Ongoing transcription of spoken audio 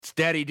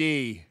Daddy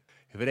D.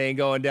 If it ain't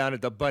going down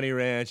at the Bunny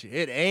Ranch,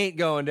 it ain't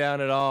going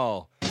down at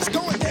all. It's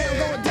going down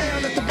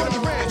at the Bunny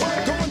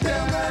Ranch. Going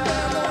down at the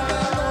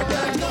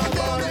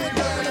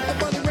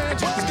Bunny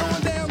Ranch. It's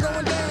going down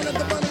at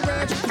the Bunny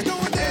Ranch. It's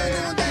going down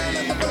at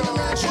the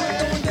Bunny Ranch.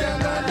 Going down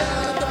at the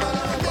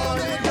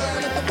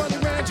Bunny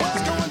Ranch.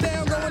 It's going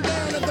down at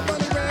the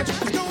Bunny Ranch.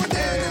 It's going down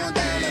at the Bunny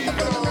Ranch.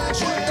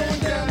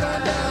 Going down at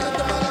the Bunny Ranch.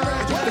 It's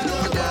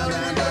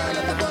going down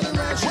at the Bunny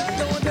Ranch.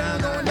 Going down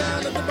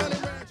at the Bunny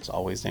Ranch. Just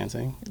always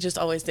dancing Just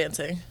always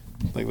dancing.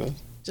 like this.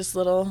 Just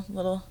little,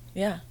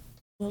 yeah.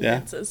 Little Yeah,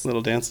 dances.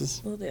 little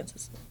dances. Little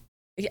dances.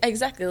 Yeah,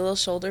 exactly. Little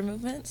shoulder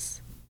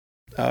movements.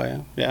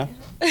 Oh yeah.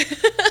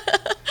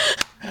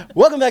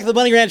 Welcome back to the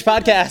Bunny Ranch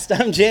podcast.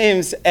 I'm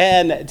James,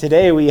 and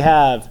today we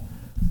have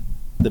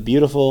the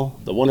beautiful,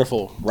 the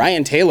wonderful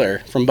Ryan Taylor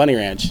from Bunny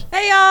Ranch,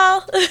 Hey,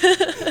 y'all.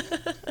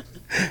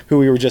 who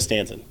we were just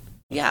dancing.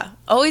 Yeah.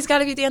 Always got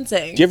to be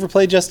dancing. Do you ever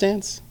play Just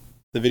Dance,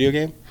 the video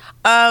game?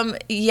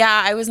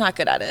 Yeah, I was not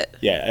good at it.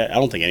 Yeah, I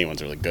don't think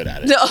anyone's really good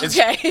at it. No,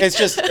 okay. It's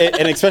just,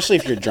 and especially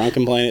if you're drunk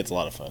and playing, it's a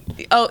lot of fun.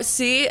 Oh,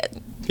 see?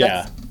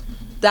 Yeah.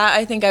 That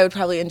I think I would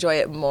probably enjoy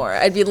it more.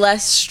 I'd be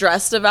less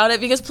stressed about it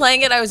because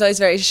playing it, I was always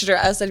very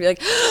stressed. I'd be like,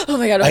 oh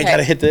my God, okay. I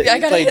gotta hit the, I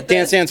gotta like hit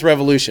Dance this. Dance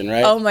Revolution,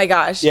 right? Oh my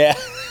gosh. Yeah.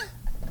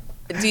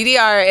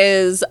 DDR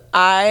is,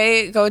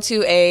 I go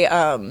to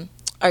a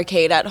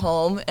arcade at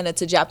home, and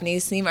it's a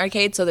Japanese theme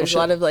arcade, so there's a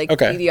lot of like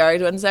DDR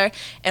ones there.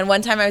 And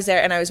one time I was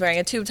there and I was wearing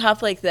a tube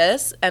top like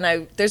this,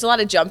 and there's a lot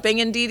of jumping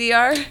in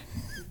DDR.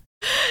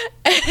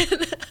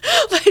 And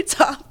my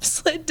top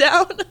slid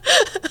down, and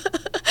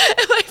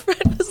my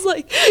friend was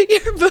like,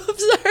 your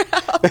boobs are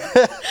out.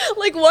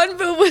 Like one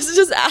boob was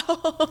just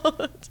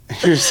out.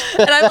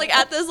 And I'm like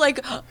at this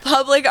like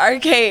public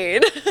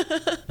arcade,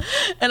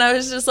 and I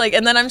was just like,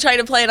 and then I'm trying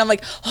to play and I'm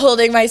like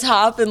holding my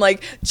top and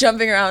like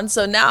jumping around.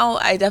 So now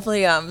I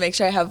definitely make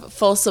sure I have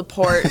full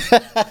support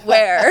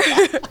where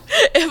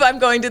if I'm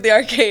going to the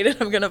arcade and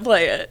I'm gonna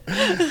play it.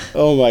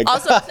 Oh my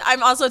God. Also,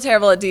 I'm also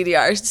terrible at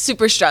DDR.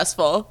 Super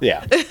stressful.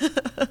 Yeah.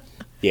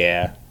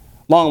 Yeah.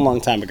 Long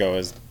time ago, it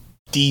was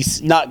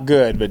decent, not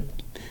good, but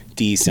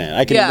decent.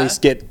 I can at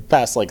least get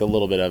past like a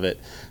little bit of it.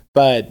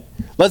 But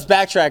let's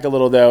backtrack a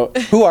little though.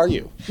 Who are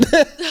you?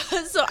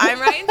 So I'm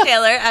Ryan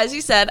Taylor. As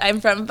you said,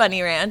 I'm from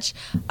Bunny Ranch.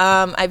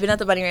 I've been at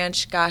the Bunny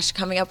Ranch, gosh,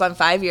 coming up on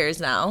 5 years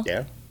now.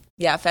 Yeah.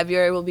 Yeah,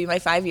 February will be my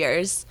 5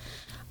 years.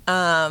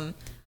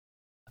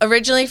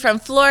 Originally from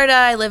Florida,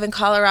 I live in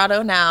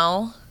Colorado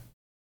now.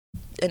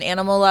 An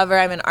animal lover.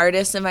 I'm an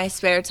artist in my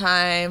spare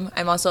time.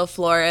 I'm also a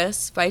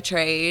florist by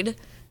trade.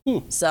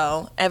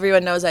 So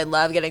everyone knows I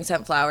love getting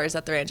sent flowers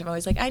at the ranch. I'm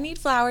always like, I need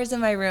flowers in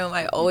my room.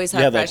 I always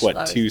have fresh like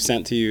flowers. 2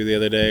 sent to you the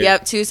other day?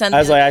 Yep, 2 sent. I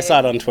was like, I saw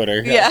it on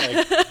Twitter. Yeah.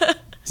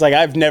 It's like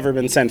I've never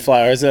been sent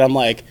flowers, and I'm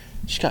like,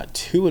 she got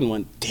 2 in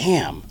one.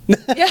 Damn.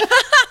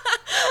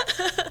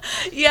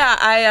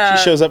 Yeah,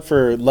 She shows up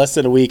for less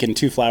than a week, and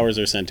 2 flowers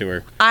are sent to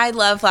her. I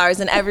love flowers,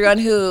 and everyone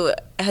who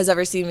has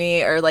ever seen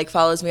me or like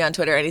follows me on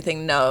Twitter or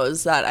anything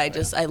knows that I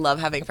love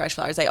having fresh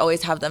flowers. I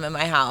always have them in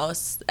my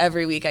house.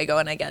 Every week I go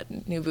and I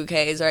get new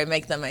bouquets or I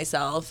make them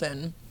myself,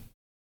 and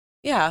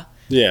yeah.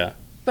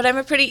 But I'm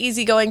a pretty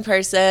easygoing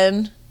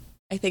person.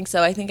 I think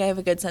so. I think I have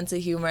a good sense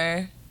of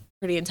humor,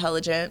 pretty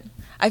intelligent.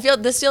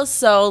 This feels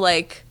so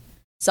like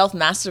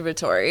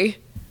self-masturbatory.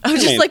 I'm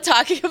just like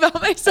talking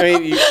about myself. I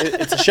mean,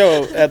 it's a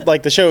show,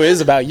 like the show is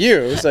about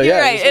you. So You're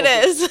yeah, right, it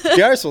is.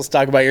 You are supposed to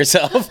talk about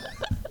yourself.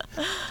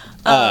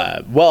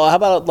 Well, how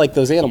about like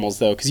those animals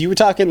though? Because you were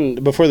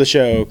talking before the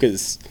show,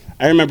 because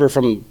I remember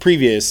from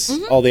previous,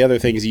 all the other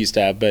things you used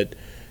to have, but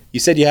you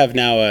said you have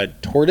now a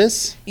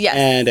tortoise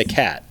and a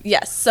cat.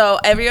 Yes. So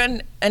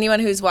anyone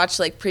who's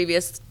watched like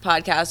previous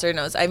podcasts or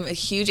knows, I'm a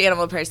huge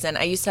animal person.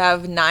 I used to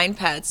have 9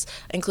 pets,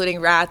 including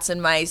rats and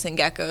mice and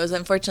geckos.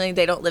 Unfortunately,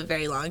 they don't live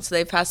very long, so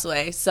they pass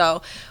away.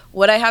 So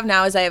what I have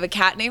now is I have a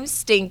cat named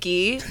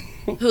Stinky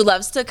who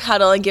loves to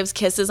cuddle and gives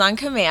kisses on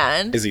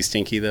command. Is he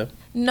stinky though?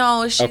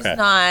 No, she's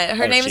not.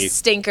 Her name is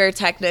Stinker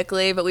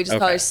technically, but we just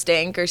call her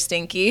Stink or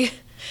Stinky.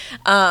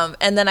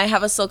 And then I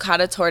have a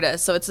sulcata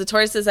tortoise. So it's the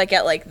tortoises that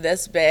get like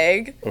this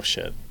big. Oh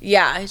shit.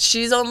 Yeah,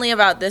 she's only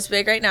about this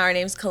big right now. Her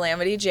name's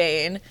Calamity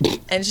Jane,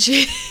 and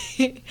she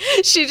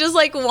just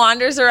like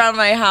wanders around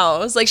my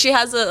house. Like she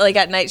has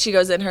at night she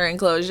goes in her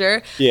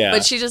enclosure. Yeah.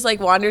 But she just like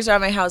wanders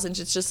around my house, and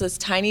it's just this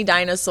tiny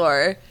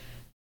dinosaur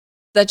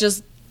that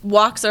just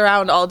walks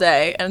around all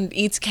day and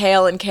eats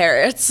kale and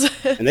carrots.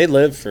 And they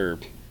live for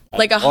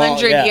like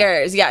 100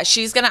 years. Yeah,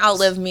 she's gonna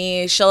outlive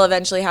me. She'll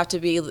eventually have to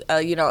be,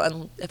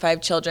 if I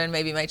have children,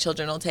 maybe my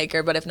children will take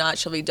her. But if not,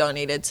 she'll be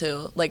donated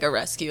to like a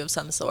rescue of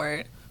some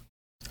sort.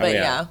 But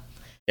yeah,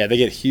 they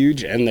get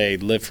huge and they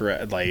live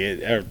for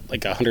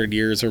like 100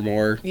 years or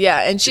more.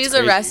 Yeah, and she's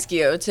a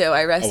rescue too.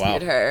 I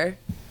rescued her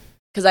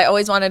because I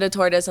always wanted a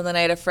tortoise, and then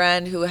I had a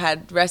friend who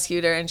had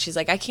rescued her, and she's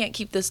like, I can't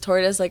keep this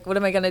tortoise. Like, what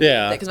am I gonna do with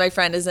it? Because my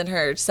friend is in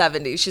her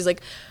 70s. She's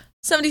like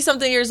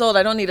 70-something years old.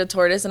 I don't need a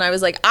tortoise. And I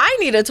was like, I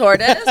need a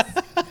tortoise.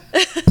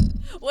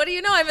 What do you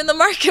know? I'm in the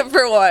market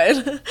for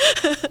one.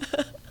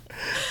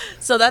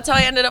 So that's how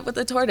I ended up with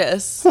the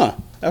tortoise. Huh.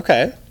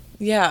 Okay.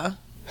 Yeah.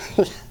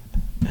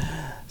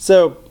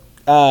 So,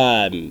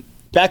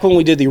 back when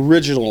we did the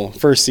original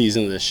first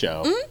season of this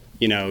show,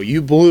 you know,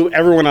 you blew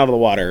everyone out of the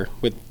water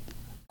with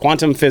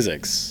quantum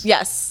physics.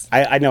 Yes.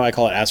 I know I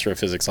call it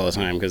astrophysics all the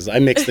time because I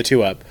mix the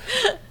two up.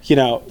 You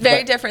know,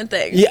 Very different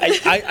things. Yeah,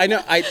 I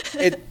know.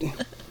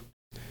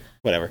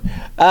 Whatever.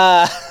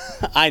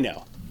 I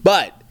know.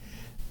 But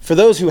for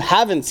those who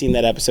haven't seen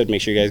that episode,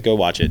 make sure you guys go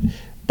watch it.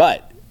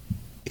 But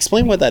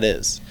explain what that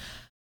is.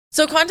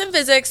 So quantum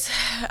physics,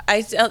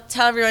 I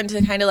tell everyone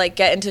to kind of like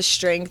get into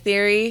string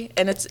theory,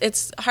 and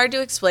it's hard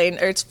to explain,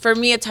 or for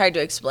me it's hard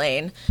to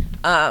explain.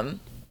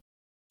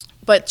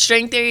 But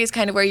string theory is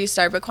kind of where you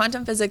start. But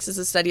quantum physics is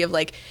a study of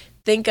like,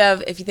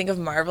 if you think of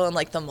Marvel and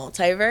like the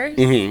multiverse.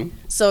 Mm-hmm.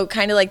 So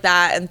kind of like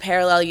that, and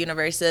parallel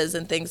universes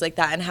and things like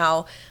that, and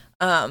how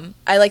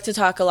I like to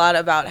talk a lot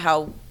about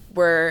how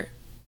we're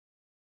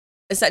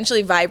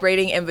essentially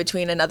vibrating in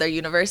between another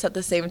universe at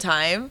the same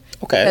time.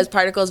 Okay. Because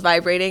particles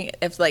vibrating,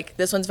 if like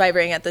this one's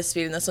vibrating at this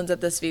speed and this one's at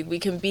this speed, we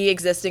can be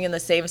existing in the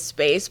same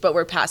space, but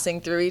we're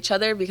passing through each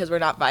other because we're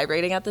not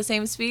vibrating at the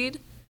same speed.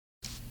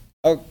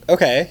 Oh,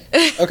 okay.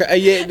 Okay.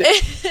 Yeah,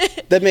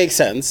 that makes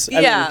sense.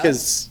 I mean,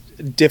 because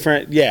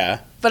different, yeah.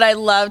 But I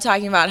love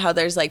talking about how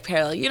there's like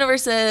parallel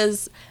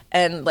universes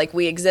and like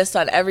we exist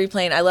on every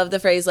plane. I love the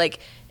phrase like,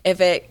 if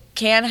it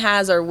can,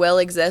 has, or will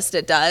exist,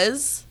 it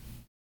does.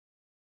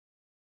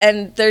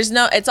 And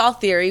it's all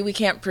theory. We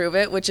can't prove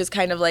it, which is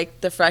kind of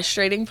like the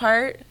frustrating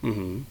part.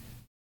 Mm-hmm.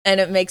 And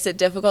it makes it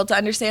difficult to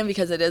understand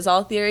because it is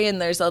all theory and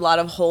there's a lot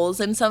of holes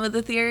in some of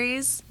the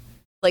theories,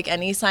 like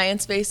any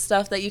science-based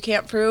stuff that you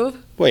can't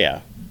prove. Well,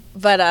 yeah.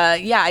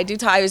 But yeah,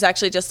 I was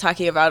actually just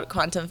talking about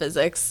quantum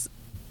physics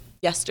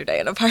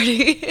yesterday at a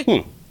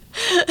party.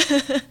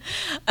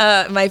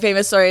 My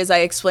famous story is I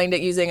explained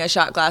it using a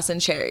shot glass and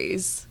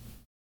cherries.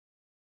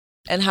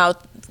 And how,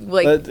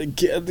 like...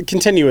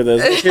 continue with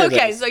this.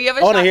 Okay, so you have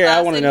a shot glass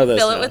I want to know this.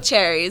 Fill it with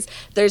cherries.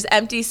 There's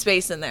empty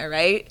space in there,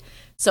 right?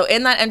 So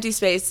in that empty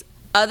space,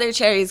 other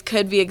cherries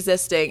could be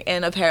existing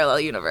in a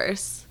parallel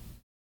universe.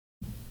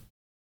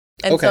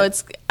 And so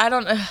it's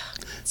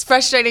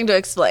frustrating to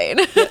explain.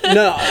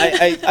 No,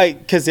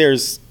 because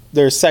there's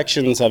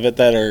sections of it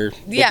that are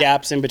the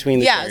gaps in between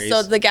the cherries.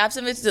 Yeah, so the gaps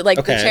in between,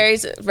 like the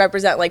cherries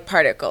represent like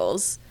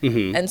particles.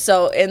 Mm-hmm. And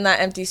so in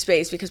that empty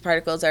space, because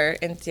particles are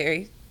in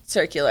theory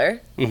circular.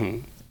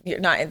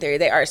 Mm-hmm. Not in theory,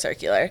 they are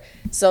circular.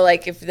 So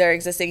like if they're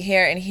existing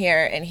here and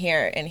here and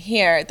here and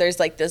here, there's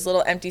like this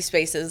little empty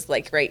spaces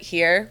like right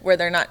here where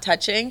they're not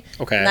touching.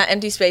 Okay. And that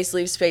empty space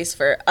leaves space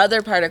for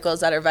other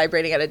particles that are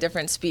vibrating at a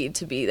different speed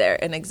to be there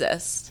and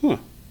exist. And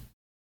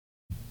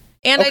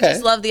I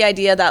just love the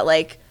idea that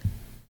like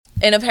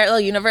in a parallel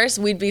universe,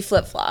 we'd be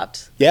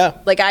flip-flopped. Yeah.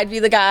 Like I'd be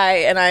the guy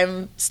and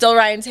I'm still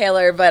Ryan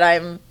Taylor, but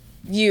I'm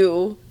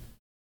you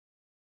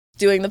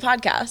doing the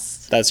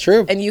podcast. That's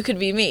true. And you could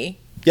be me.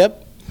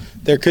 Yep.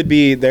 There could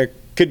be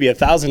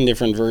 1,000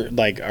 different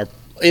are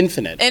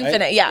infinite.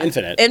 Infinite, right? yeah.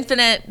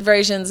 Infinite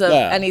versions of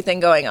anything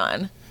going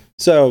on.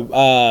 So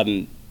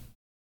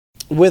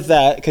with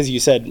that, because you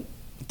said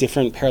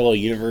different parallel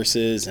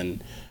universes,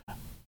 and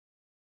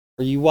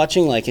are you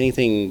watching like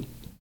anything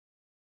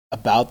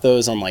about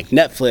those on like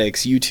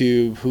Netflix,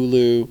 YouTube,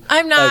 Hulu?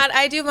 I'm not.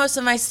 I do most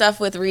of my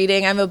stuff with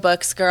reading. I'm a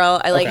books girl.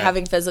 I like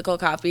having physical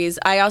copies.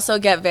 I also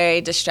get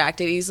very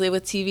distracted easily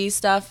with TV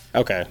stuff.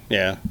 Okay,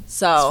 yeah.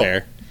 So that's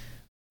fair.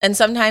 And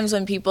sometimes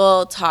when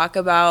people talk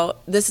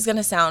about, this is going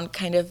to sound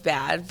kind of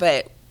bad,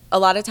 but a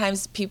lot of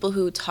times people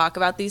who talk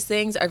about these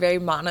things are very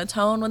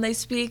monotone when they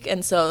speak.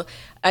 And so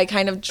I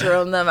kind of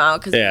drone them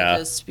out because they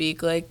just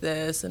speak like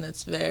this and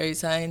it's very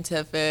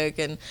scientific.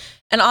 And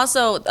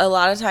also a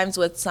lot of times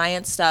with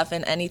science stuff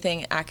and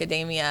anything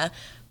academia,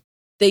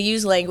 they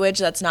use language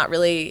that's not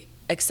really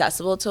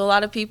accessible to a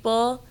lot of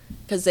people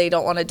because they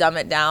don't want to dumb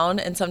it down.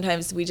 And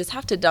sometimes we just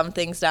have to dumb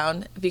things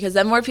down because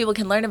then more people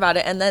can learn about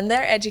it and then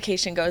their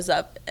education goes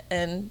up.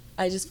 And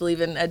I just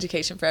believe in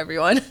education for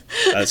everyone.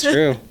 That's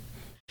true.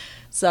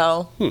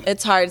 So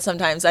it's hard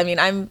sometimes. I mean,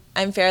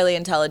 I'm fairly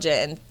intelligent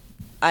and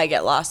I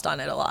get lost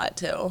on it a lot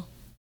too.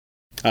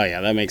 Oh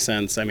yeah, that makes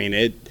sense. I mean,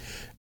 it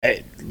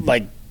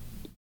like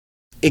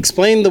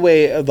explain the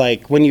way,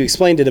 like when you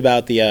explained it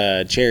about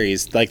the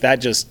cherries, like that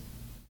just,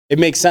 it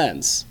makes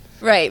sense.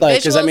 Right. Like,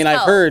 because I mean,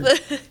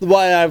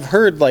 I've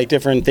heard like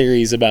different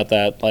theories about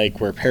that, like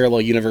where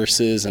parallel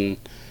universes and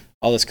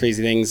all this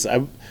crazy things.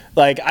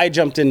 I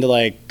jumped into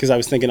like, because I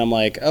was thinking, I'm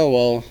like, oh,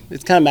 well,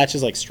 it kind of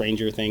matches like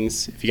Stranger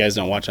Things, if you guys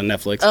don't watch on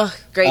Netflix. Oh,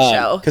 great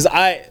show. Because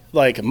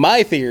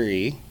my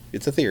theory,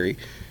 it's a theory,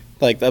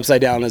 like the Upside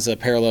Down is a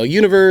parallel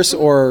universe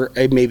or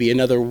maybe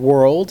another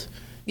world.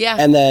 Yeah.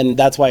 And then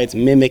that's why it's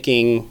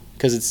mimicking,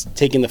 because it's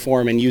taking the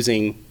form and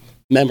using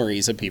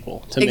memories of people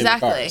to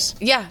mimic ours.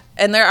 Yeah.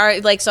 And there are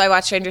like, so I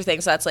watch Stranger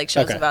Things, so that's like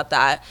shows about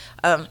that.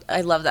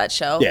 I love that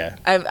show. Yeah.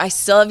 I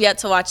still have yet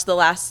to watch the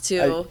last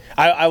two.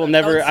 I will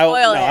never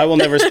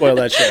spoil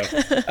that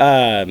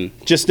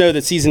show. Just know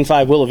that season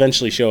 5 will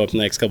eventually show up in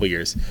the next couple of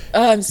years.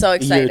 Oh, I'm so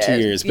excited. A year,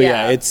 2 years. But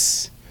yeah,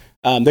 it's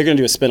they're going to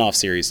do a spin-off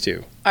series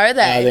too. Are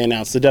they? They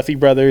announced the Duffy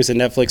Brothers and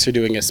Netflix are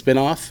doing a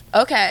spin-off.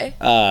 Okay.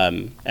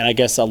 And I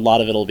guess a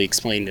lot of it will be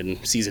explained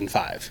in season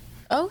 5.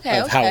 Okay.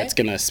 Of how it's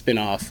going to spin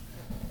off.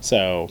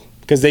 So,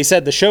 because they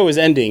said the show is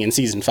ending in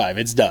season 5.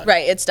 It's done.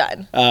 Right, it's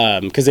done.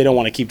 Because they don't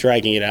want to keep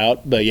dragging it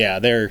out. But yeah,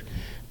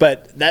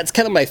 but that's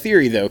kind of my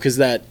theory, though, because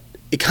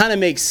it kind of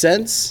makes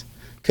sense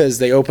because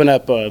they open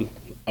up a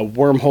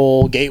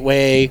wormhole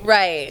gateway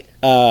Right.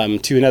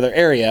 To another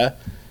area.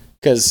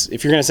 Because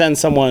if you're going to send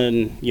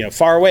someone,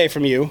 far away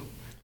from you,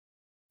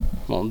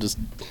 well, just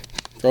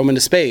throw them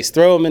into space,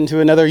 throw them into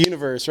another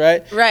universe,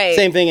 right? Right.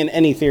 Same thing in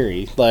any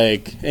theory,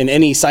 like in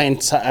any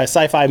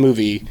sci-fi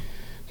movie.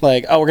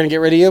 Like, oh, we're going to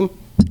get rid of you?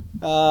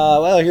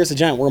 Well, here's a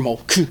giant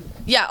wormhole.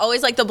 Yeah,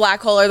 always like the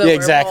black hole or the wormhole.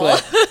 Exactly.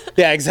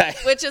 Yeah,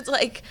 exactly. Which is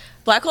like,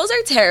 black holes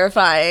are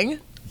terrifying.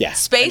 Yeah,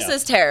 Space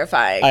is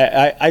terrifying.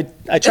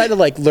 I try to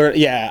learn.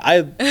 Yeah,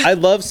 I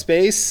love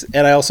space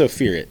and I also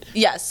fear it.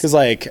 Yes. Because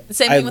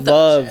same thing with the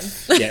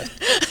ocean.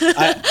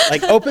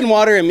 Yeah, open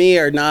water and me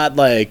are not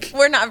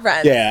we're not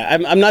friends. Yeah,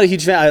 I'm not a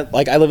huge fan.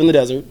 I live in the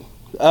desert.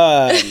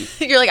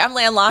 You're like, I'm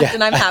landlocked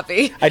and I'm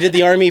happy. I did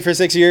the Army for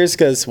 6 years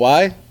because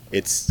why?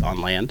 It's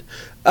on land.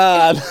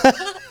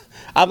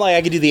 I'm like,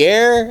 I can do the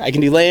air, I can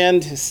do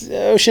land,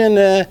 ocean.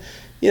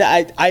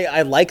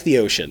 I like the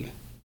ocean.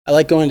 I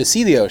like going to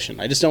see the ocean.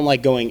 I just don't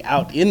like going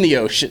out in the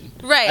ocean.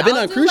 Right. I've been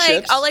on cruise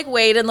ships. I'll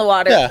wade in the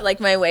water for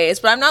my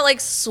waist, but I'm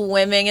not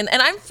swimming. And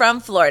I'm from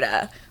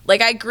Florida.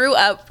 I grew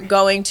up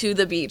going to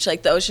the beach.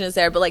 The ocean is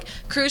there, but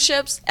cruise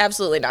ships,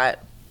 absolutely not.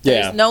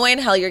 Yeah. There's no way in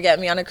hell you're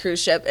getting me on a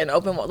cruise ship and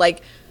open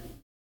water.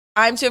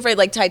 I'm too afraid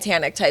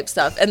Titanic type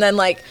stuff. And then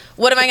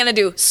what am I gonna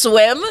do?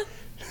 Swim?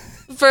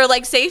 For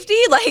safety?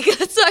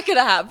 That's not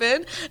gonna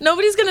happen.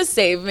 Nobody's gonna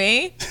save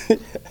me.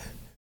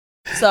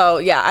 So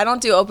yeah, I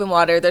don't do open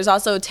water. There's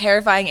also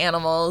terrifying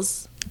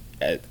animals.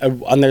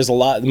 And there's a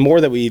lot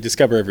more that we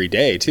discover every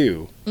day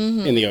too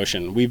in the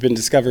ocean. We've been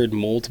discovered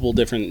multiple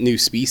different new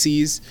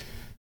species.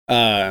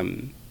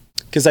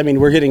 Because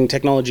we're getting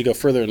technology go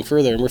further and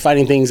further, and we're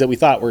finding things that we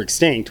thought were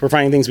extinct. We're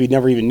finding things we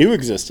never even knew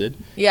existed.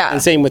 Yeah.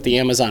 And same with the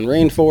Amazon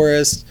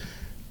rainforest.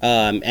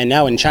 And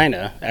now in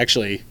China,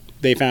 actually,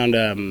 they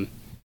found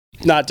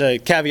not to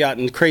caveat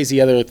and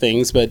crazy other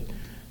things, but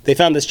they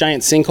found this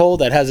giant sinkhole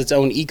that has its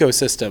own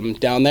ecosystem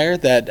down there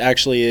that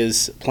actually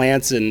is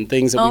plants and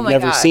things that we've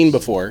never seen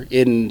before.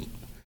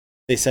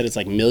 They said it's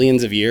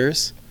millions of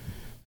years.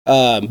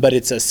 But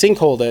it's a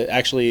sinkhole that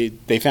actually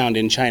they found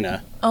in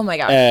China. Oh my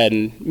gosh.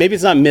 And maybe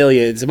it's not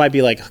millions. It might be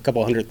a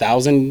couple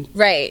 100,000.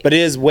 Right. But it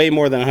is way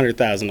more than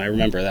 100,000. I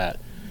remember that.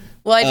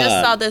 Well, I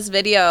just saw this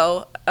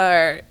video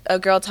or a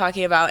girl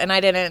talking about, and I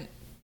didn't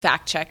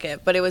fact check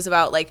it, but it was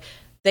about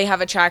they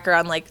have a tracker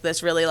on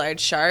this really large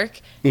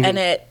shark, and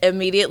it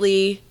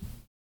immediately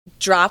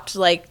dropped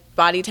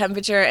body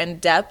temperature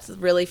and depth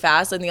really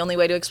fast, and the only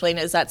way to explain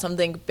it is that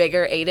something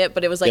bigger ate it,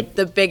 but it was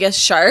the biggest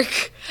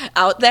shark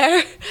out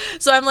there.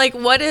 So I'm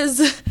what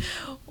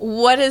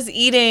is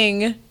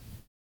eating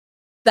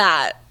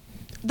that?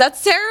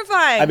 That's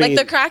terrifying.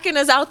 The Kraken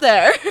is out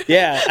there.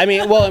 Yeah,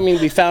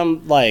 we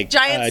found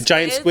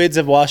giant squids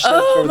have washed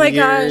up over the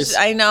years. Oh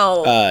my gosh, I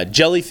know.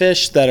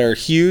 Jellyfish that are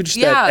huge,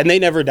 and they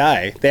never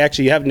die. They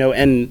actually have no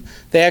end.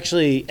 They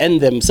actually end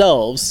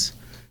themselves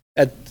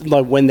at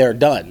when they're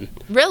done.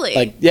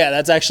 Really?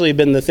 That's actually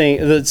been the thing.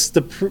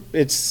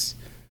 It's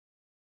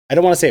I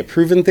don't want to say a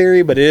proven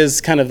theory, but it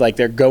is kind of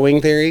their going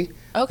theory.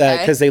 Okay.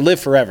 Because they live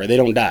forever, they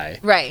don't die.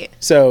 Right.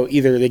 So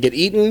either they get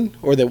eaten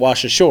or they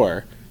wash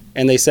ashore.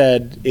 And they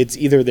said it's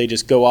either they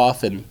just go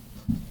off and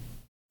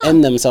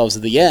end themselves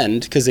at the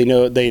end because they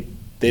know they've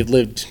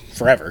lived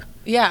forever.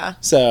 Yeah.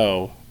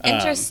 So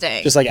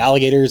interesting. Just like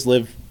alligators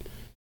live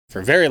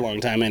for a very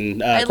long time,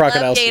 and I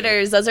crocodiles. love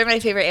gators. Those are my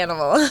favorite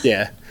animal.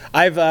 Yeah,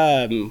 I've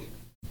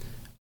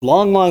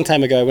long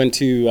time ago I went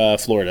to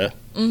Florida.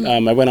 I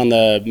went on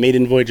the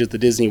maiden voyage of the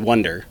Disney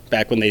Wonder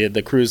back when they did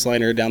the cruise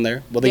liner down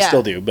there. Well, they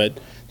still do, but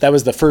that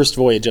was the first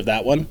voyage of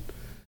that one.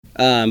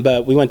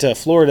 But we went to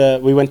Florida.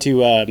 We went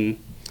to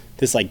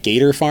this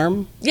gator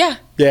farm.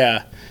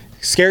 Yeah,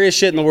 scariest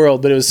shit in the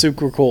world, but it was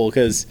super cool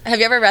because. Have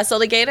you ever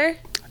wrestled a gator?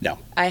 No,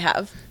 I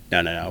have.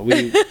 No.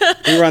 We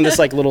were on this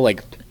little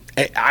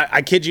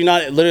I kid you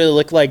not, it literally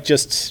looked like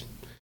just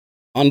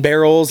on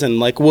barrels and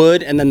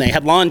wood, and then they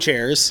had lawn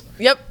chairs.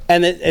 Yep.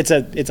 And it's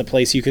a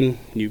place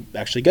you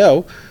actually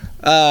go.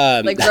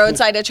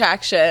 Roadside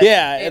attraction.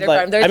 Yeah, Gator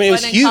farm. There's it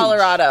was one in huge.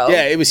 Colorado.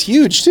 Yeah, it was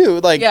huge too.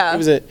 Yeah. It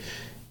was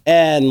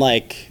and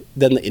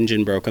then the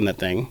engine broke on that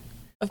thing.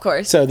 Of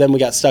course. So then we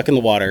got stuck in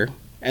the water,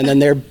 and then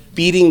they're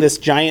beating this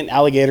giant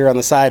alligator on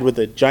the side with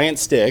a giant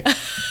stick.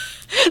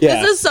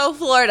 Yeah. This is so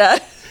Florida.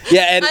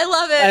 Yeah, and I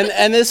love it.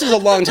 And this was a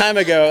long time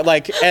ago.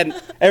 And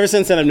ever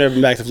since then, I've never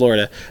been back to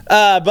Florida.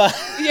 But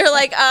you're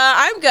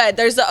I'm good.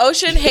 There's the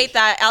ocean, hate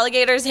that.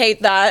 Alligators,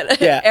 hate that.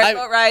 Yeah,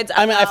 airboat rides.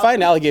 I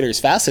find alligators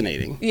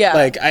fascinating.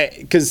 Yeah,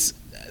 because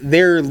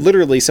they're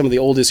literally some of the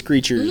oldest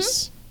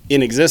creatures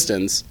in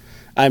existence.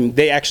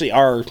 They actually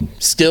are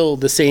still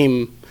the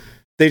same.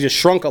 They just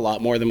shrunk a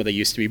lot more than what they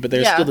used to be, but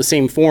they're still the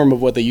same form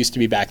of what they used to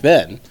be back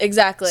then.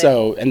 Exactly.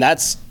 So, and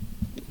that's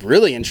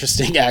really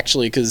interesting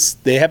actually, because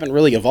they haven't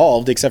really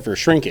evolved except for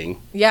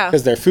shrinking. Yeah.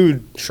 Because their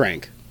food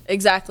shrank.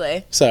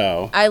 Exactly.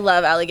 So I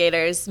love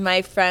alligators.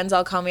 My friends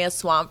all call me a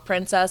swamp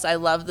princess. I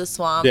love the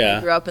swamp. Yeah.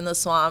 I grew up in the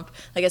swamp.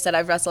 Like I said,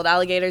 I've wrestled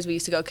alligators. We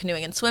used to go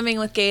canoeing and swimming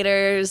with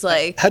gators.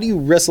 Like, how do you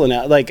wrestle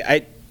now? Like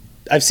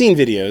I've seen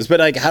videos, but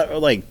like how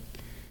like.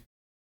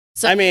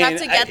 so I mean, you have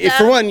to get them.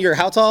 for one, you're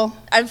how tall?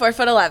 I'm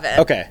 4'11".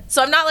 Okay.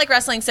 So I'm not like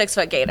wrestling 6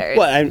 foot gators.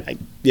 Well,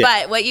 yeah.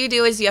 But what you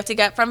do is you have to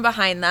get from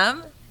behind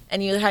them,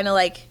 and you kind of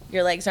like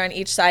your legs are on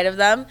each side of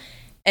them,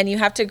 and you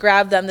have to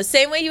grab them the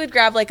same way you would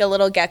grab like a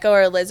little gecko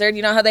or a lizard.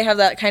 You know how they have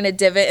that kind of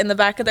divot in the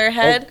back of their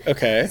head?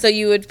 Okay. So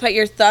you would put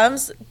your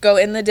thumbs, go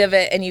in the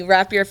divot, and you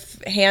wrap your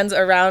hands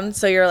around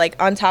so you're like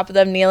on top of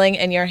them kneeling,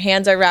 and your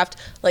hands are wrapped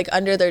like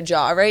under their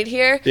jaw right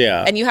here.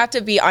 Yeah. And you have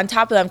to be on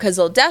top of them because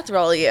they'll death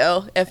roll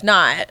you if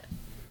not.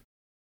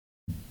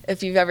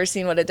 If you've ever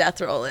seen what a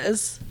death roll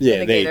is, Yeah,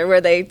 in a gator, where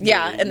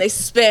and they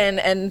spin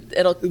and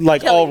it'll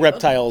like kill all you.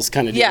 reptiles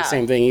kind of do Yeah, the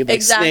same thing. Like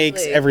exactly.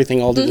 snakes, everything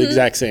all do the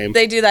exact same.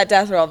 They do that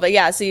death roll, but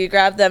yeah, so you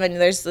grab them and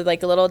there's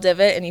like a little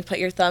divot, and you put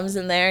your thumbs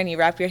in there and you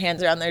wrap your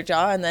hands around their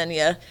jaw, and then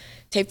you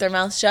tape their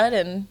mouth shut,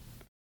 and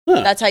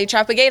that's how you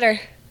trap a gator.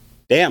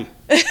 Damn,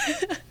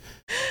 it's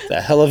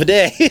a hell of a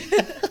day.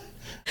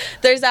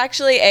 There's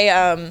actually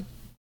a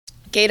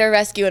gator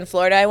rescue in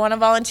Florida I want to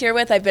volunteer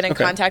with. I've been in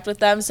contact with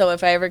them, so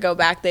if I ever go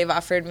back, they've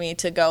offered me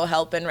to go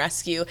help and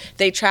rescue.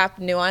 They trap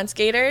nuance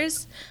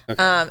gators,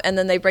 and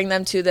then they bring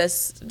them to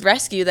this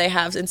rescue they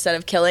have instead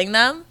of killing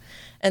them.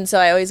 And so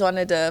I always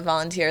wanted to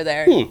volunteer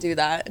there and do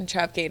that and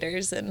trap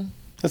gators. And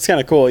That's kind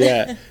of cool.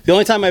 Yeah, the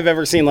only time I've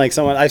ever seen like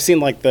someone, I've seen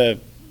like the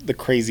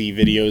crazy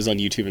videos on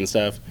YouTube and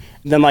stuff.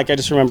 And then like I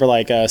just remember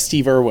like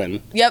Steve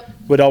Irwin. Yep.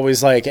 Would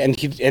always like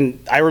and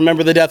I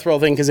remember the death roll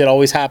thing because it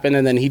always happened,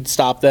 and then he'd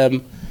stop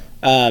them.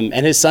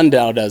 And his son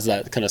now does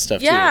that kind of stuff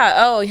too. Yeah.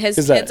 Oh, his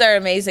kids are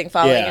amazing,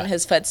 following in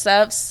his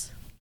footsteps.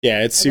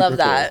 Yeah, it's super love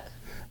that.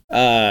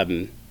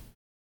 Cool.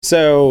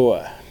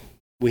 So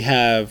we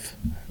have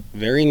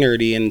very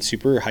nerdy and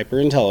super hyper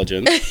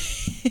intelligent.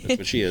 That's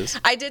what she is.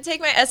 I did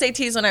take my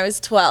SATs when I was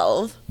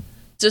 12,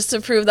 just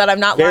to prove that I'm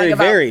not Very, lying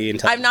about. very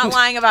intelligent. I'm not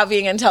lying about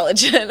being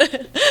intelligent.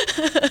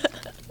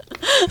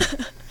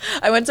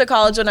 I went to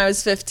college when I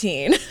was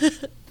 15.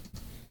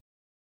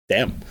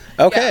 Damn.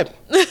 Okay.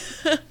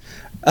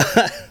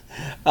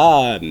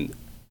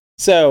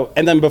 So,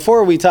 and then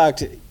before we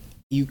talked,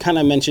 you kind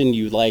of mentioned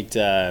you liked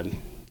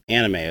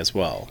anime as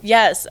well.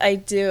 Yes, I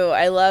do.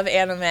 I love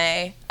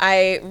anime.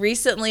 I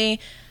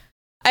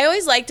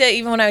always liked it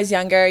even when I was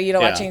younger,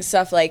 watching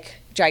stuff like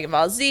Dragon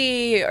Ball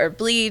Z or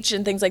Bleach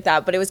and things like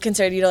that, but it was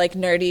considered, like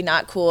nerdy,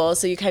 not cool.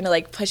 So you kind of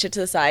like push it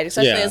to the side,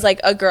 especially as like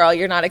a girl,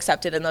 you're not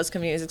accepted in those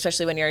communities,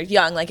 especially when you're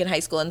young, like in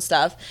high school and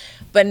stuff.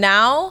 But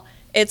now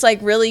it's like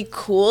really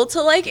cool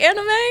to like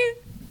anime.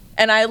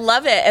 And I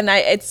love it, and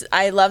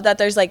I love that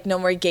there's like no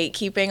more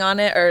gatekeeping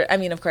on it. Or I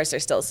mean, of course,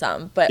 there's still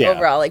some, but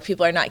overall, like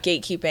people are not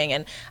gatekeeping.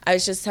 And I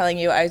was just telling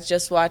you, I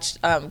just watched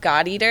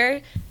God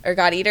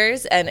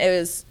Eaters, and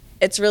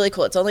it's really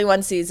cool. It's only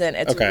one season.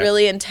 It's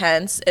really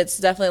intense. It's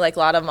definitely like a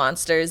lot of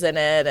monsters in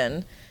it,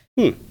 and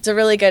it's a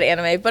really good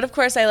anime. But of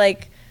course, I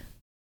like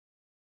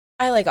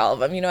all of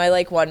them. I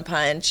like One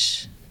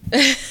Punch.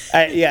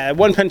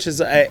 One Punch is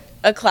a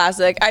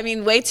classic. I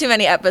mean, way too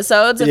many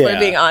episodes if we're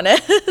being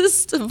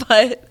honest,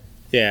 but.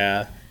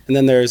 Yeah, and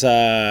then there's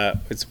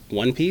it's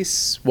One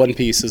Piece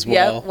as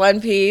well. Yep,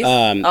 One Piece.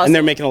 And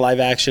they're making a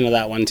live action of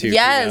that one too.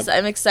 Yes,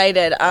 I'm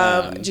excited.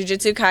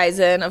 Jujutsu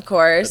Kaisen, of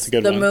course. That's a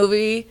good the one.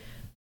 movie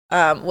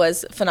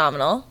was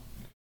phenomenal.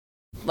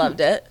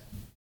 Loved it.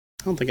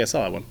 I don't think I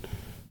saw that one.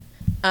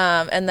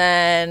 And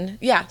then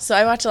so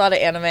I watch a lot of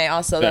anime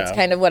also. That's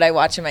kind of what I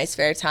watch in my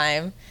spare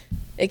time.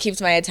 It keeps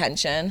my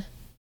attention.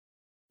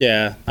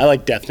 Yeah, I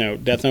like Death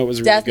Note. Death Note was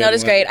really good. Death Note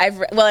is great.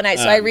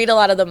 I read a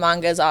lot of the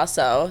mangas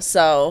also.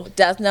 So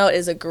Death Note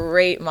is a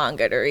great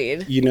manga to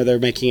read. They're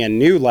making a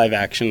new live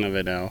action of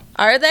it now.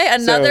 Are they?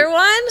 Another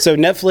one? So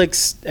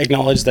Netflix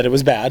acknowledged that it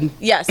was bad.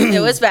 Yes, it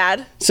was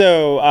bad.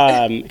 So,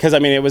 because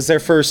it was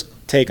their first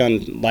take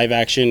on live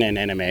action and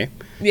anime.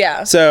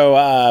 Yeah.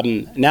 So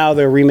now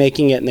they're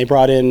remaking it, and they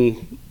brought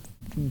in,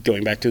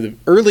 going back to the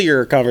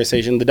earlier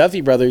conversation, the Duffy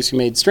brothers who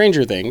made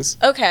Stranger Things.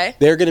 Okay.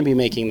 They're going to be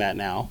making that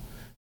now.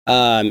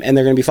 And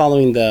they're going to be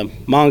following the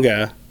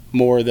manga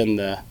more than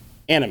the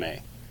anime.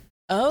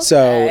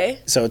 Okay.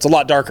 So it's a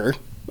lot darker.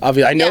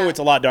 Obviously, I know it's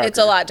a lot darker. It's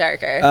a lot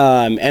darker.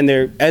 And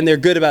they're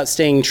good about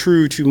staying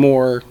true to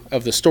more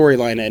of the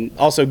storyline and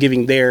also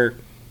giving their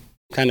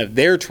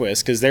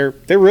twist, because they're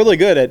really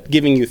good at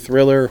giving you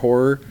thriller,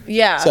 horror.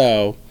 Yeah.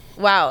 So.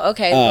 Wow.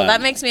 Okay. Well,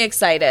 that makes me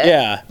excited.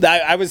 Yeah.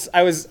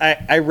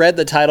 I read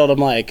the title and I'm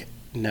like,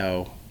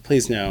 no.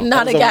 Please no.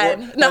 Not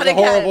again. Not again.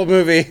 A horrible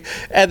movie.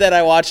 And then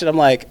I watched it. I'm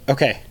like,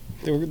 okay,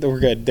 we're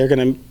good. They're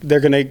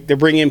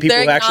bringing in people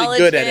who are actually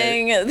good at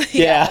it.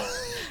 Yeah.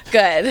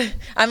 Good.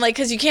 I'm like,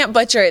 because you can't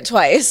butcher it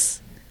twice.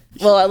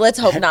 Well, let's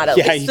hope not. At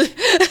least.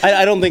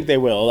 I don't think they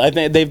will. I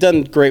think they've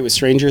done great with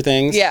Stranger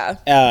Things. Yeah.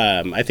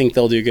 I think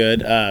they'll do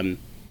good. And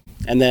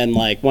then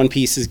like One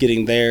Piece is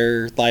getting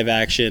their live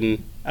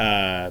action.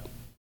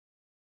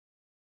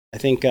 I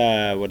think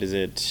what is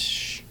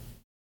it?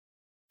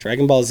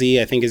 Dragon Ball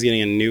Z, I think, is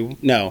getting a new.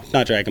 No,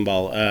 not Dragon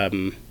Ball. I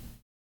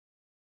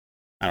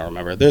don't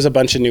remember. There's a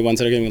bunch of new ones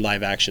that are getting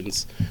live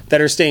actions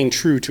that are staying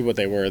true to what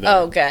they were.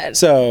 Oh, good.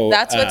 So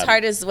that's what's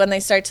hard is when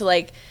they start to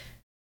like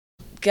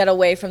get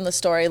away from the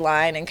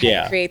storyline and kind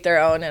of create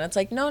their own, and it's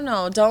like,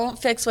 no, don't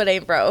fix what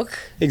ain't broke.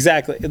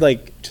 Exactly.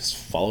 Like, just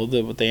follow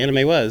what the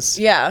anime was.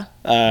 Yeah.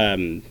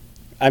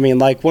 I mean,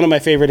 like, one of my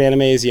favorite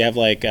animes, you have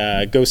like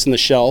Ghost in the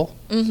Shell,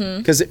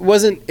 because it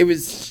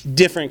was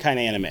different kind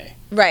of anime.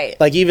 Right.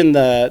 Like, even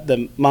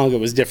the manga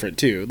was different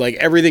too. Like,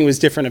 everything was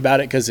different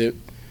about it because it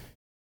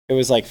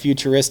was like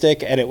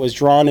futuristic, and it was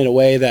drawn in a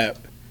way that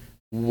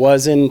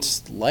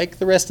wasn't like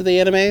the rest of the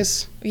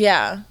animes.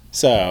 Yeah.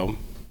 So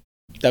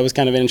that was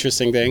kind of an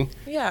interesting thing.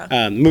 Yeah.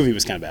 The movie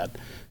was kind of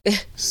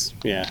bad.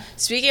 Yeah.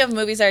 Speaking of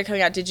movies that are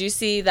coming out, did you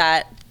see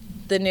that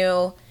the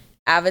new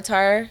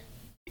Avatar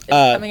is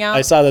coming out?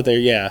 I saw that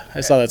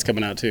I saw that's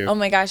coming out too. Oh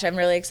my gosh, I'm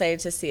really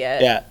excited to see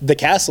it. Yeah, the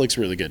cast looks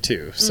really good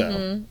too.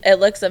 So It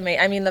looks amazing.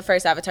 I mean, the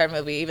first Avatar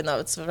movie, even though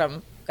it's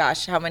from,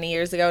 gosh, how many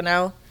years ago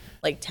now?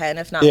 Like 10,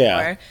 if not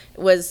more.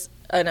 Was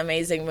an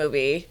amazing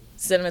movie,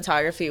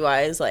 cinematography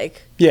wise,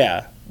 like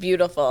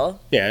beautiful.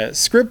 Yeah,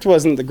 script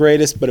wasn't the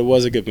greatest, but it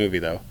was a good movie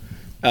though.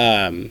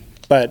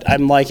 But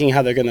I'm liking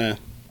how they're gonna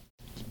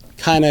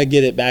kind of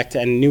get it back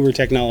to newer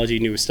technology,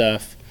 new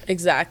stuff.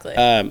 Exactly.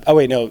 Oh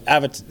wait, no,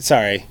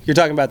 sorry, you're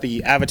talking about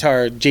the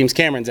Avatar, James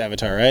Cameron's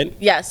Avatar, right?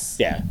 Yes.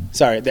 Yeah.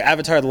 Sorry, the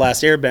Avatar: The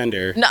Last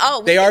Airbender.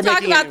 No, we can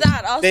talk about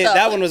that also.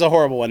 That one was a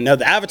horrible one. No,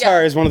 the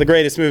Avatar is one of the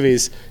greatest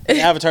movies.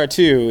 Avatar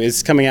 2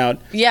 is coming out.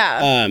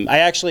 Yeah. I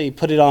actually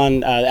put it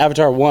on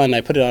Avatar 1.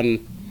 I put it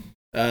on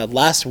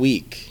last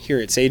week here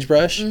at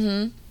Sagebrush,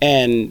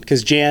 and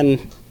because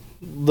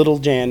little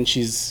Jan,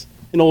 she's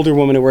an older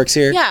woman who works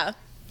here. Yeah.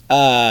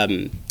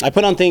 I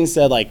put on things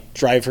that like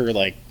drive her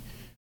like,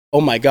 oh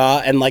my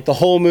god, and like the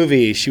whole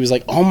movie she was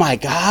like, oh my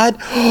god,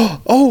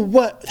 oh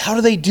what, how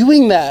are they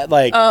doing that,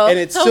 like, and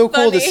it's so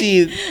cool to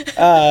see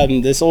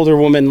this older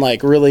woman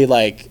like really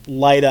like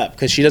light up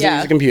because she doesn't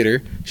use a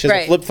computer. She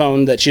has a flip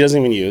phone that she doesn't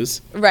even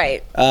use.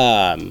 Right.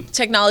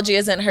 Technology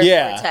isn't her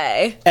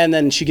forte. And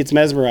then she gets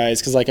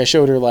mesmerized because like I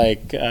showed her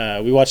like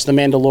we watched The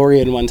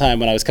Mandalorian one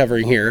time when I was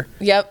covering here.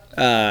 Yep.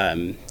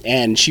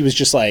 And she was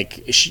just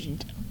like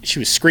she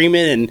was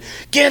screaming and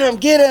get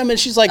him, and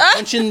she's like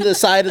punching the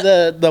side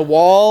of the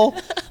wall.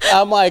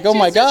 I'm like, oh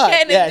my god,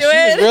 yeah, she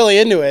was really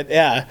into it.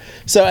 Yeah.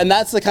 So, and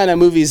that's the kind of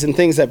movies and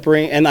things that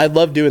bring, and I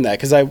love doing that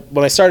because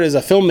when I started as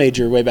a film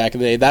major way back in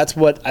the day, that's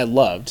what I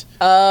loved.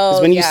 Oh,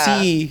 because when you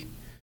see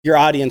your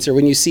audience or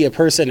when you see a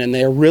person and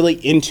they're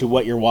really into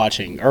what you're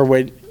watching, or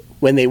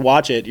when they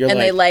watch it, you're and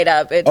like, they light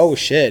up. Oh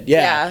shit,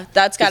 yeah. Yeah,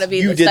 that's got to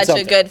be such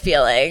a good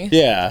feeling.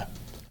 Yeah.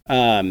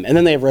 And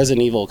then they have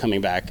Resident Evil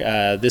coming back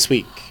next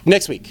week.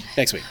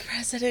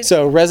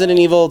 Resident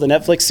Evil, the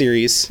Netflix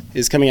series,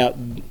 is coming out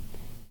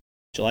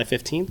July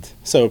 15th.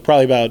 So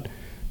probably about,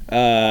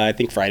 I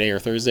think, Friday or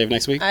Thursday of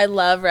next week. I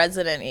love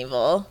Resident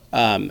Evil.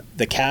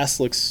 The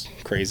cast looks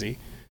crazy.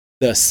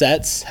 The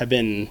sets have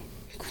been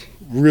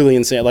really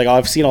insane. Like,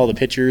 I've seen all the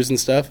pictures and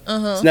stuff.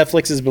 So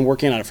Netflix has been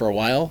working on it for a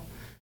while.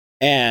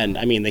 And,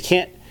 I mean, I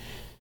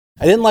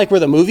didn't like where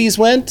the movies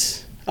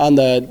went. They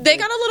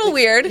got a little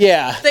weird.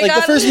 Yeah.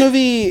 The first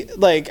movie,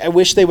 like, I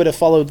wish they would have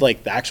followed,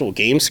 like, the actual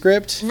game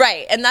script.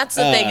 Right. And that's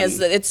the thing, is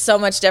that it's so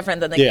much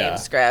different than the game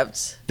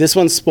script. This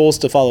one's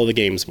supposed to follow the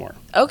games more.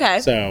 Okay.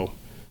 So,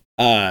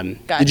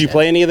 did you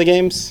play any of the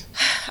games?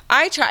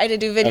 I try to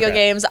do video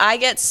games. I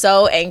get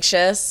so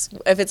anxious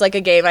if it's, like,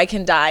 a game I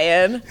can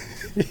die in.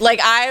 Like,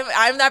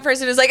 I'm that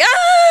person who's like,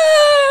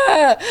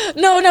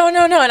 no,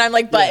 and I'm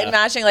like button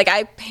mashing, like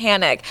I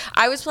panic.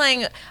 I was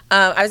playing,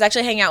 I was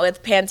actually hanging out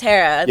with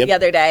Pantera the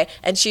other day,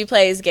 and she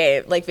plays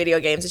video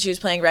games, and she was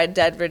playing Red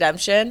Dead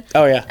Redemption.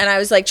 Oh yeah. And I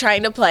was like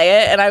trying to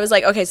play it, and I was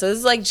like, okay, so this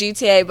is like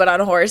GTA but on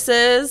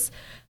horses,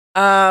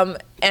 and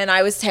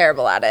I was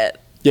terrible at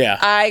it. Yeah.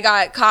 I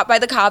got caught by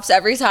the cops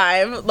every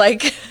time.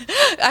 Like,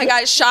 I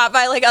got shot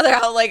by like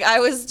I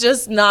was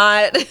just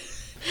not.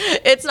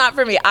 It's not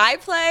for me.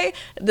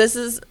 This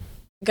is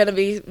going to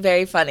be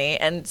very funny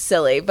and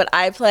silly, but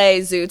I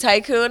play Zoo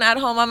Tycoon at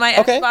home on my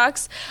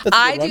Xbox.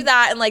 I do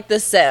that and like The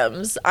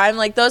Sims. I'm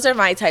like, those are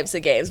my types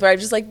of games where I'm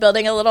just like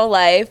building a little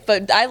life,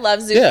 but I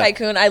love Zoo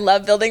Tycoon. I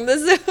love building the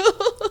zoo.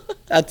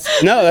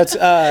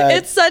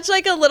 It's such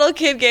like a little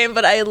kid game,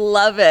 but I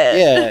love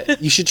it. Yeah,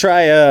 you should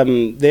try,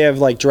 they have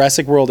like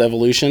Jurassic World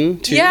Evolution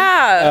too.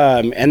 Yeah.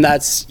 And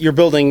you're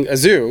building a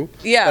zoo.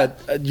 Yeah.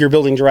 But you're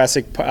building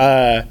Jurassic,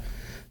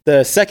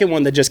 the second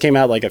one that just came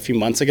out like a few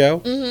months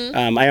ago.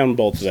 I own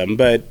both of them,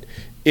 but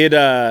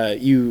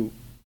you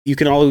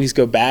can always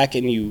go back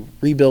and you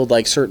rebuild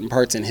like certain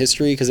parts in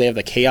history because they have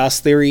the chaos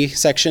theory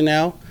section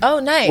now. Oh,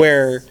 nice.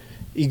 Where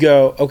you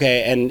go,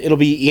 okay, and it'll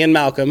be Ian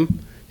Malcolm.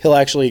 He'll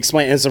actually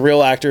explain, it's a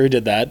real actor who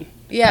did that.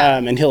 Yeah.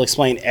 And he'll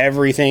explain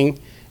everything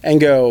and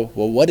go,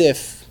 well, what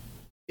if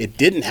it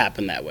didn't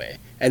happen that way?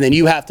 And then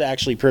you have to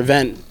actually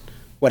prevent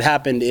what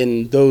happened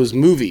in those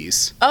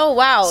movies. Oh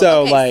wow!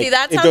 So okay. like See,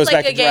 that it sounds goes like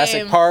back a to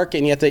Jurassic game. Park,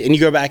 and you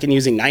go back and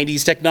using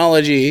 90s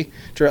technology,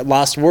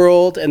 Lost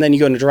World, and then you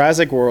go into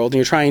Jurassic World, and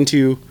you're trying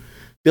to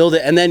build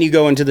it, and then you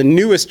go into the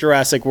newest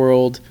Jurassic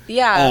World,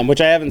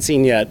 which I haven't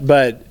seen yet,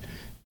 but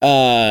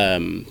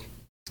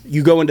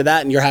you go into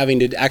that and you're having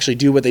to actually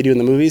do what they do in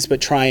the movies,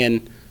 but try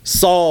and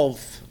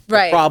solve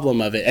the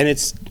problem of it, and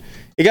it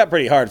got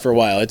pretty hard for a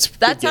while.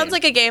 That sounds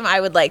like a game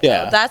I would like.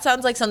 Yeah. Though. That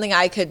sounds like something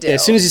I could do. Yeah,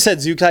 as soon as you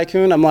said Zoo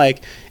Tycoon, I'm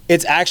like,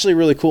 it's actually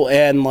really cool,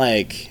 and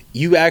like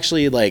you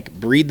actually like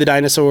breed the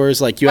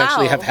dinosaurs, like you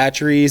actually have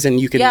hatcheries, and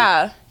you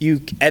can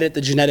you edit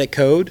the genetic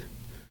code.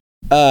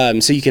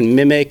 So you can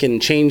mimic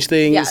and change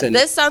things. Yeah, and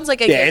this sounds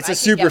like a game. It's a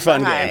super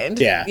fun game.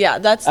 Yeah,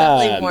 that's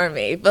definitely more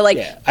me. But like,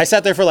 I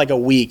sat there for like a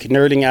week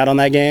nerding out on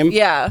that game.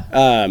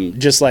 Yeah.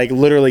 Just like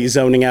literally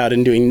zoning out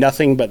and doing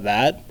nothing but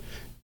that.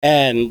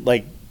 And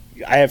like,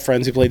 I have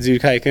friends who played Zoo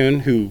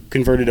Tycoon who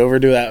converted over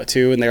to that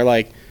too, and they're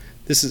like,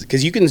 "This is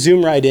because you can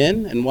zoom right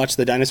in and watch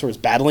the dinosaurs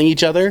battling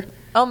each other."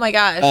 Oh my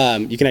gosh.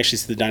 You can actually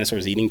see the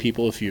dinosaurs eating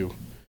people if you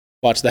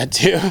watch that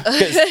too.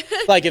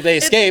 Like if they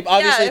escape,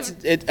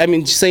 obviously I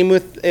mean, same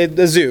with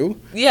the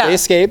zoo. Yeah. They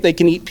escape, they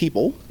can eat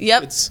people.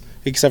 Yep.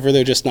 Except for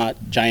they're just not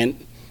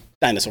giant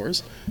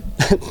dinosaurs.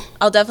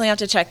 I'll definitely have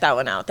to check that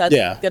one out. That's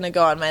going to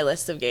go on my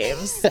list of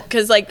games.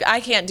 Because like I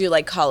can't do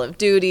like Call of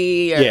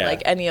Duty or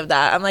like any of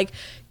that. I'm like,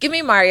 give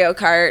me Mario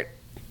Kart.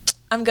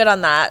 I'm good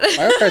on that.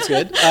 Mario Kart's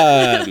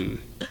good.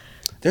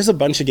 There's a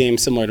bunch of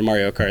games similar to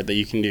Mario Kart that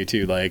you can do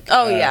too, like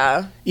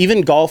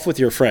even golf with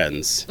your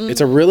friends. Mm-hmm. It's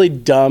a really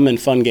dumb and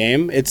fun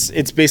game. It's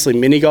basically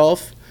mini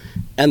golf,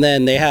 and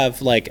then they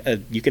have like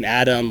you can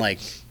add on like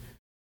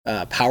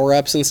power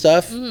ups and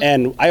stuff. Mm-hmm.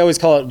 And I always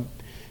call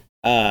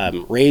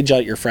it rage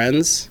at your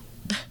friends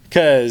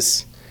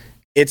because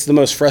it's the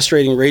most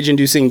frustrating, rage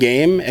inducing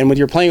game. And when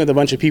you're playing with a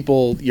bunch of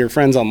people, your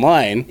friends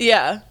online,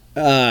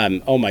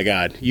 oh my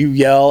god, you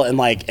yell and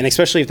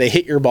especially if they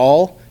hit your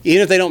ball.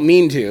 Even if they don't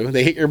mean to,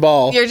 they hit your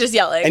ball. You're just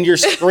yelling. And you're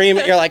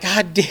screaming. You're like,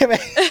 God damn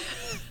it.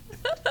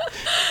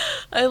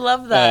 I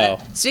love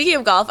that. Speaking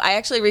of golf, I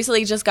actually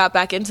recently just got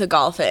back into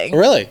golfing.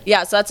 Really?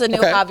 Yeah, so that's a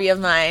new hobby of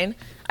mine.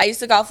 I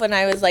used to golf when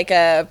I was like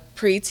a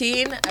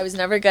preteen. I was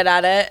never good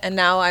at it, and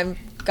now I'm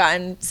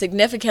gotten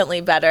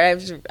significantly better.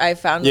 I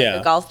found like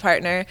a golf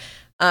partner.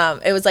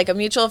 It was like a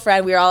mutual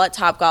friend. We were all at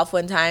Topgolf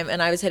one time,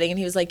 and I was hitting, and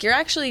he was like, "You're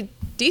actually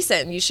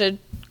decent. You should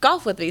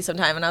golf with me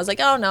sometime." And I was like,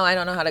 "Oh no, I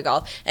don't know how to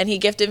golf." And he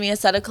gifted me a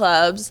set of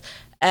clubs,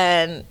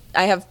 and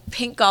I have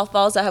pink golf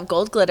balls that have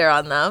gold glitter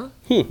on them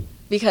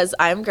because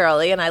I'm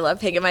girly and I love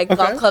pink, and my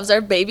golf clubs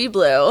are baby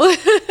blue.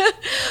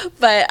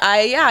 But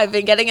I've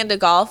been getting into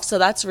golf, so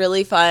that's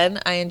really fun.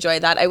 I enjoy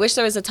that. I wish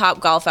there was a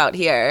Topgolf out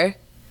here.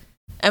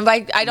 And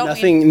by I don't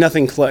nothing. No,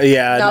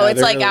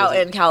 it's like really out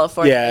in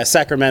California. Yeah,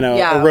 Sacramento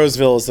or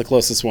Roseville is the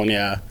closest one.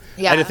 Yeah.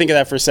 I had to think of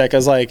that for a sec. I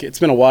was like, it's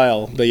been a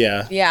while, but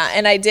yeah. Yeah,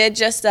 and I did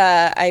just,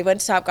 I went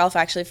to Topgolf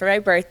actually for my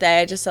birthday.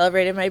 I just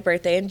celebrated my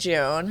birthday in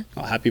June.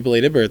 Oh, happy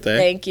belated birthday.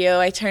 Thank you.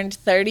 I turned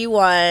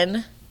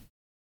 31.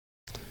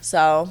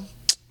 So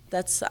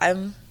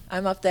I'm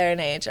up there in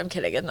age. I'm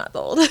kidding, I'm not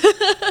old.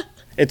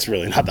 It's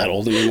really not that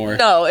old anymore.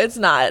 No, it's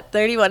not.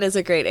 31 is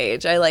a great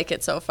age. I like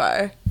it so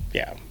far.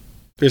 Yeah.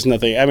 There's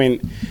nothing, I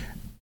mean,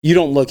 you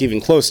don't look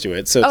even close to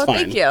it, so it's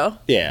fine. Thank you.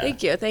 Yeah.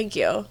 Thank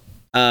you.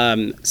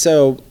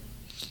 So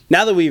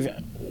now that we've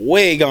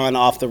way gone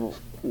off the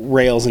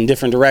rails in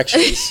different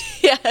directions,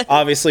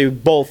 obviously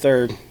both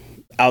are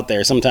out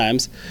there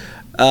sometimes.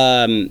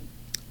 Do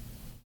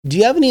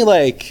you have any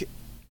like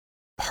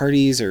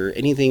parties or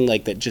anything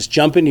like that just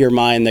jump into your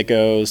mind that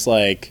goes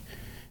like,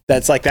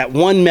 that's like that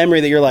one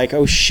memory that you're like,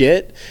 oh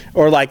shit,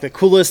 or like the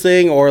coolest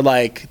thing, or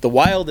like the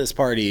wildest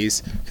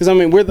parties? Because I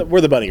mean, we're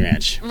the Bunny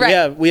Ranch.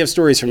 Right. We have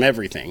stories from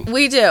everything.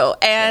 We do,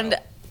 and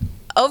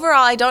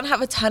overall, I don't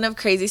have a ton of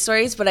crazy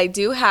stories, but I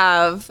do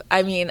have.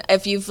 I mean,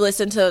 if you've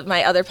listened to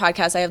my other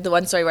podcast, I have the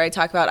one story where I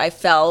talk about I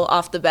fell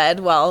off the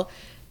bed while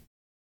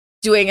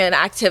doing an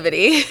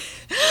activity,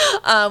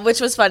 which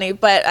was funny.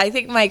 But I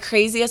think my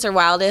craziest or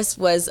wildest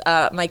was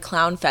my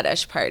clown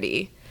fetish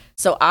party.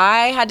 So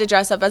I had to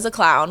dress up as a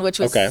clown, which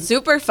was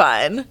super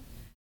fun.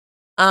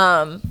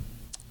 The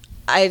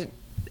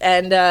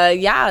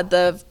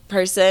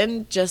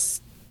person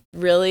just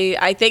really,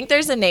 I think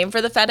there's a name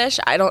for the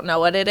fetish. I don't know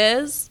what it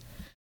is.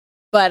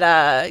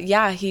 But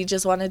he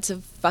just wanted to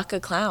fuck a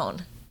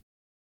clown.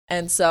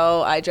 And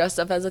so I dressed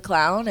up as a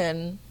clown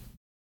and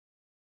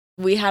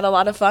we had a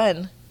lot of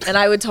fun. And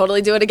I would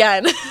totally do it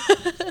again.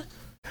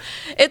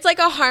 It's like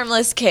a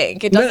harmless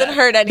kink. It doesn't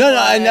hurt anyone.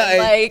 No, I know.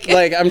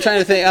 Like I'm trying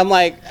to think. I'm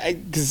like,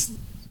 because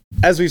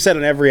as we've said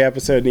on every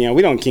episode, you know,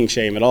 we don't kink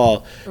shame at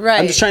all. Right.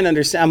 I'm just trying to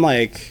understand. I'm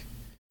like,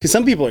 because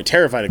some people are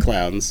terrified of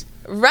clowns.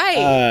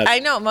 Right. I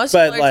know. Most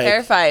people are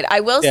terrified. I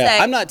will say.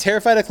 I'm not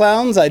terrified of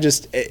clowns. I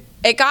just.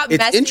 It got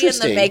messy in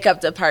the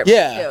makeup department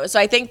too. So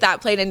I think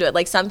that played into it.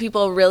 Like some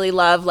people really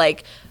love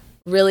like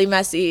really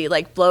messy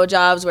like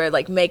blowjobs where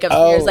like makeup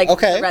smears like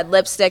red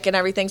lipstick and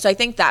everything. So I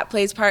think that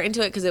plays part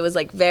into it because it was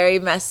like very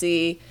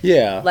messy.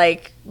 Yeah.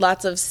 Like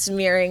lots of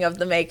smearing of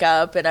the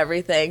makeup and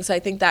everything. So I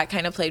think that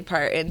kind of played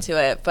part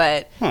into it.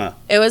 But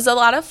it was a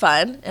lot of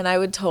fun and I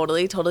would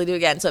totally do it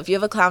again. So if you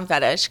have a clown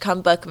fetish,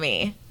 come book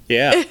me.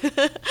 Yeah.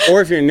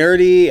 Or if you're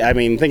nerdy, I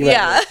mean, think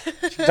about it.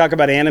 If you talk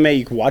about anime,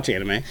 you can watch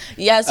anime.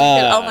 Yes. You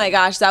could, oh my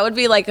gosh. That would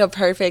be like a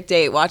perfect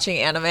date, watching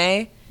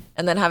anime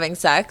and then having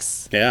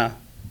sex. Yeah.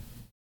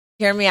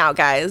 Hear me out,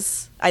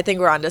 guys. I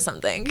think we're onto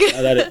something.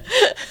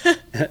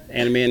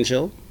 Anime and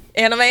chill?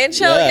 Anime and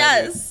chill,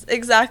 yes.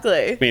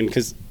 Exactly. I mean,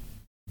 because,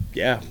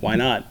 yeah, why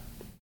not?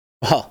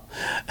 Well,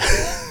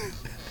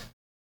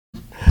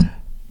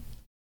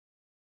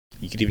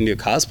 you could even do a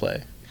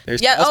cosplay.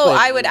 There's cosplay.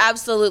 I would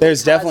absolutely.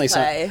 There's definitely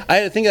some.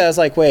 I think I was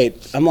like,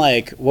 what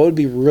would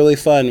be really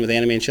fun with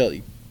anime and chill?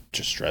 You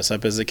just dress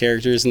up as the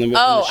characters in the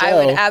show.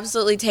 I would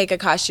absolutely take a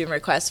costume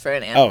request for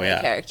an anime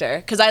character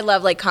because I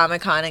love like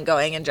Comic-Con and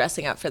going and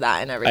dressing up for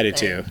that and everything. I do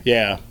too.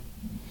 Yeah,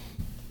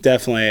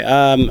 definitely.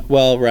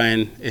 Well,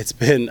 Ryan, it's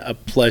been a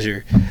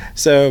pleasure.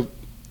 So,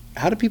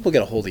 how do people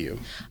get a hold of you?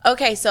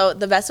 Okay, so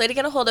the best way to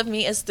get a hold of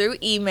me is through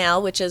email,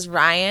 which is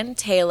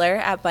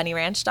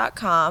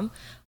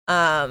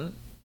ryantaylor@bunnyranch.com.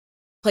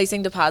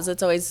 Placing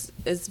deposits always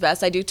is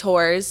best. I do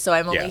tours, so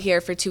I'm only here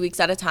for 2 weeks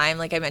at a time.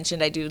 Like I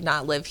mentioned, I do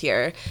not live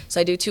here,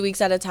 so I do 2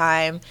 weeks at a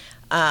time.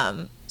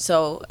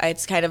 So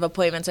it's kind of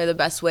appointments are the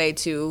best way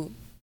to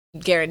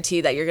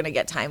guarantee that you're going to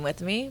get time with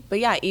me. But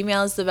yeah,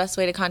 email is the best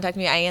way to contact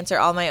me. I answer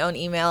all my own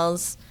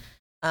emails.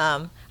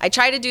 I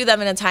try to do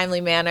them in a timely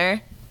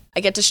manner.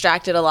 I get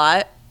distracted a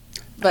lot,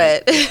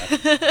 but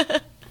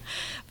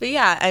but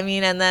yeah, I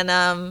mean, and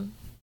then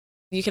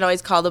you can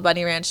always call the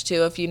Bunny Ranch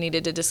too if you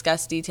needed to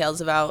discuss details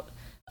about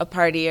a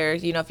party or,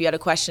 you know, if you had a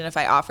question if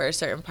I offer a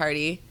certain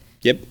party.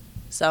 Yep.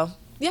 So,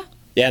 yeah.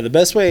 Yeah, the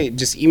best way,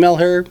 just email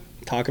her,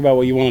 talk about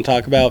what you want to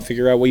talk about,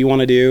 figure out what you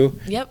want to do.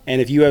 Yep. And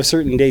if you have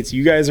certain dates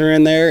you guys are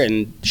in there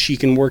and she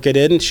can work it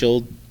in,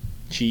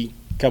 she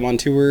come on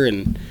tour.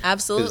 And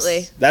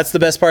absolutely. That's the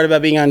best part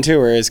about being on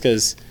tour is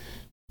because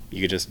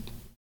you could just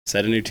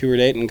set a new tour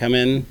date and come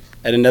in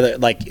at another,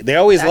 like they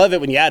always love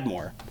it when you add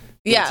more.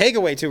 Yeah.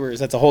 Takeaway tours,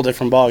 that's a whole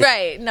different ballgame.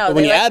 Right. No, but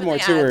when you add more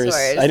tours,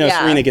 I know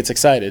Serena gets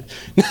excited.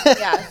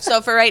 Yeah.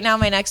 So for right now,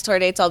 my next tour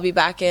dates, I'll be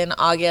back in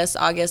August.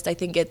 I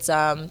think it's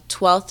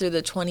 12th through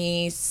the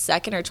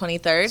 22nd or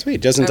 23rd. Sweet.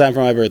 Just in time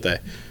for my birthday.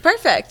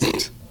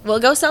 Perfect. We'll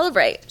go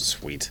celebrate.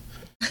 Sweet.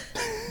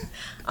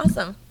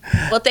 Awesome.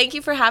 Well, thank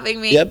you for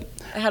having me. Yep.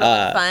 I had a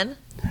lot of fun.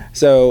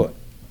 So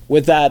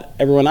with that,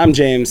 everyone, I'm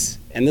James,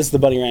 and this is the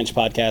Bunny Ranch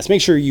Podcast.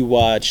 Make sure you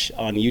watch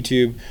on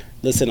YouTube.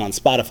 Listen on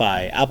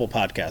Spotify, Apple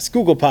Podcasts,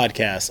 Google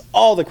Podcasts,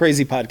 all the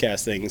crazy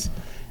podcast things.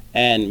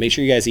 And make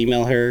sure you guys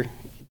email her.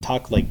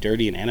 Talk like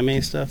dirty and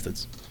anime stuff.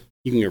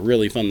 You can get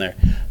really fun there.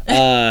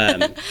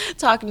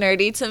 Talk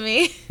nerdy to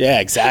me. Yeah,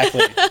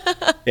 exactly.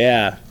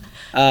 Yeah.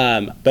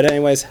 But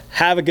anyways,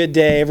 have a good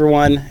day,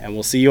 everyone. And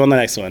we'll see you on the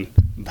next one.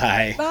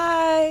 Bye.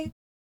 Bye.